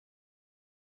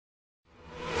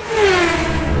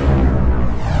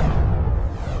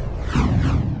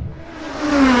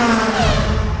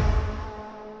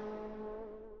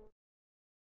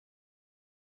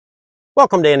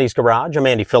Welcome to Andy's Garage. I'm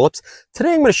Andy Phillips.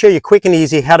 Today I'm going to show you quick and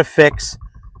easy how to fix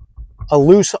a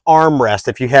loose armrest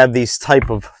if you have these type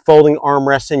of folding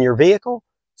armrests in your vehicle.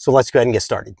 So let's go ahead and get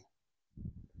started.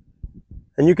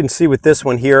 And you can see with this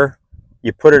one here,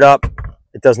 you put it up,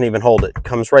 it doesn't even hold it. It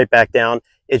comes right back down.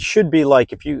 It should be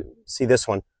like, if you see this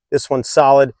one's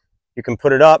solid. You can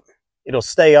put it up, it'll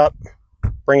stay up,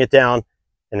 bring it down,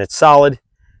 and it's solid.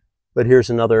 But here's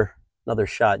another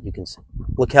shot. You can see,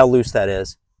 look how loose that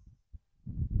is.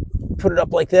 Put it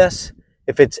up like this.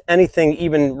 If it's anything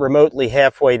even remotely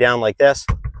halfway down like this,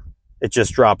 it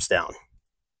just drops down.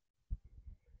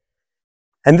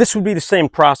 And this would be the same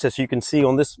process you can see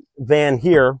on this van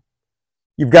here.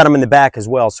 You've got them in the back as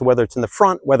well. So whether it's in the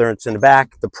front, whether it's in the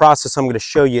back, the process I'm going to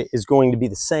show you is going to be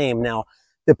the same. Now,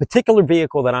 the particular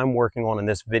vehicle that I'm working on in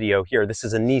this video here, this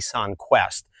is a Nissan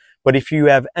Quest. But if you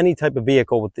have any type of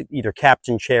vehicle with either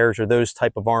captain chairs or those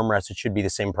type of armrests, it should be the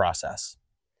same process.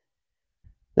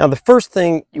 Now, the first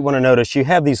thing you want to notice, you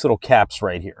have these little caps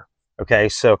right here. Okay,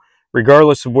 so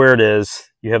regardless of where it is,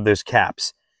 you have those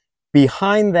caps.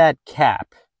 Behind that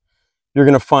cap, you're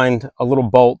going to find a little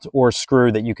bolt or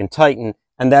screw that you can tighten,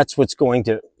 and that's what's going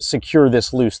to secure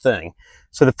this loose thing.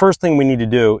 So the first thing we need to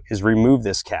do is remove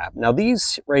this cap. Now,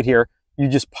 these right here, you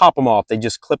just pop them off. They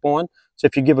just clip on. So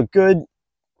if you give a good,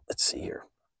 let's see here,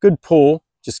 good pull,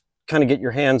 just kind of get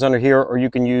your hands under here, or you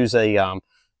can use a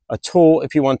tool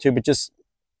if you want to, but just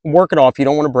work it off. You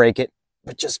don't want to break it,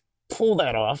 but just pull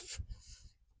that off.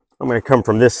 I'm going to come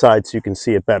from this side so you can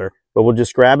see it better, but we'll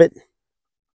just grab it.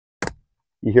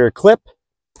 You hear a clip,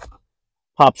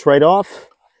 pops right off,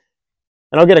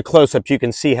 and I'll get a close-up so you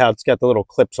can see how it's got the little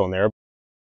clips on there.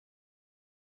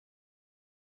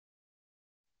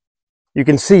 You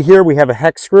can see here we have a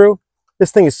hex screw.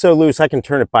 This thing is so loose I can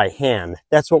turn it by hand.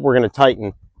 That's what we're going to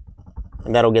tighten,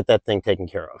 and that'll get that thing taken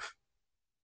care of.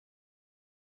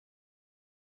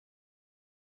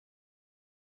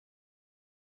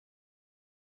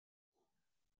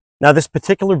 Now, this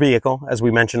particular vehicle, as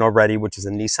we mentioned already, which is a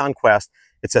Nissan Quest,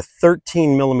 it's a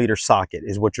 13mm socket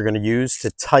is what you're going to use to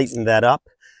tighten that up.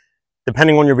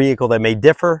 Depending on your vehicle, that may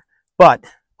differ, but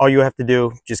all you have to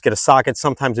do, just get a socket.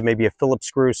 Sometimes it may be a Phillips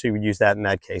screw, so you would use that in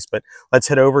that case. But let's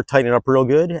head over, tighten it up real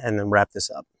good, and then wrap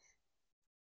this up.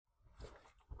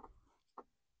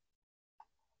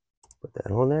 Put that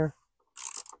on there.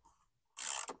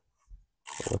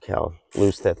 Look how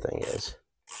loose that thing is.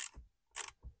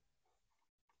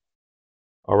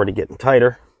 Already getting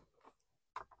tighter.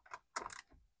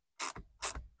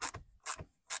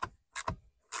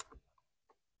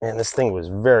 Man, this thing was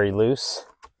very loose.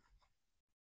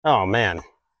 Oh man,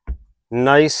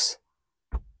 nice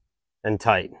and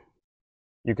tight.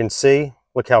 You can see,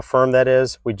 look how firm that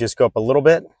is. We just go up a little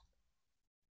bit.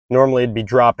 Normally it'd be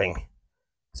dropping.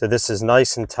 So this is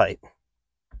nice and tight.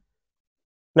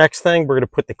 Next thing, we're going to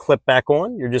put the clip back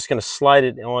on. You're just going to slide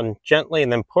it on gently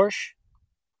and then push.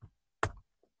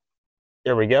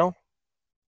 There we go.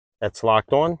 That's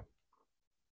locked on.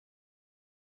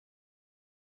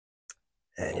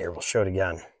 And here, we'll show it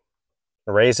again.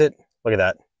 Raise it. Look at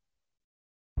that.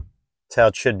 That's how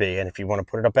it should be. And if you want to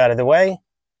put it up out of the way,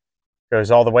 it goes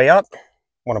all the way up.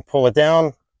 Want to pull it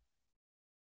down.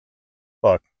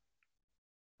 Look.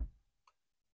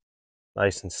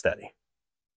 Nice and steady.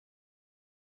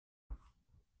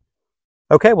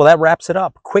 Okay, well, that wraps it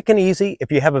up. Quick and easy.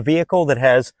 If you have a vehicle that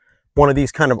has one of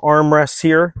these kind of armrests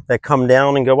here that come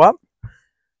down and go up,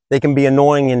 they can be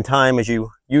annoying in time as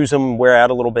you use them, wear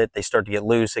out a little bit, they start to get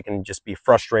loose. It can just be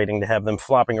frustrating to have them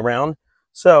flopping around.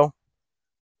 So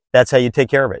that's how you take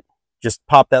care of it. Just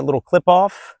pop that little clip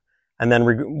off, and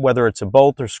then whether it's a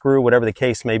bolt or screw, whatever the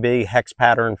case may be, hex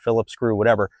pattern, Phillips screw,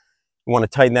 whatever, you want to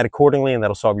tighten that accordingly, and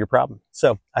that'll solve your problem.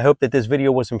 So I hope that this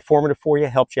video was informative for you,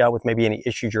 helped you out with maybe any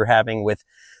issues you're having with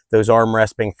those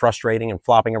armrests being frustrating and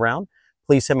flopping around.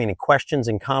 Please send me any questions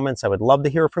and comments. I would love to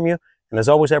hear from you. And as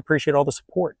always, I appreciate all the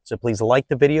support. So please like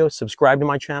the video, subscribe to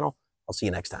my channel. I'll see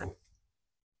you next time.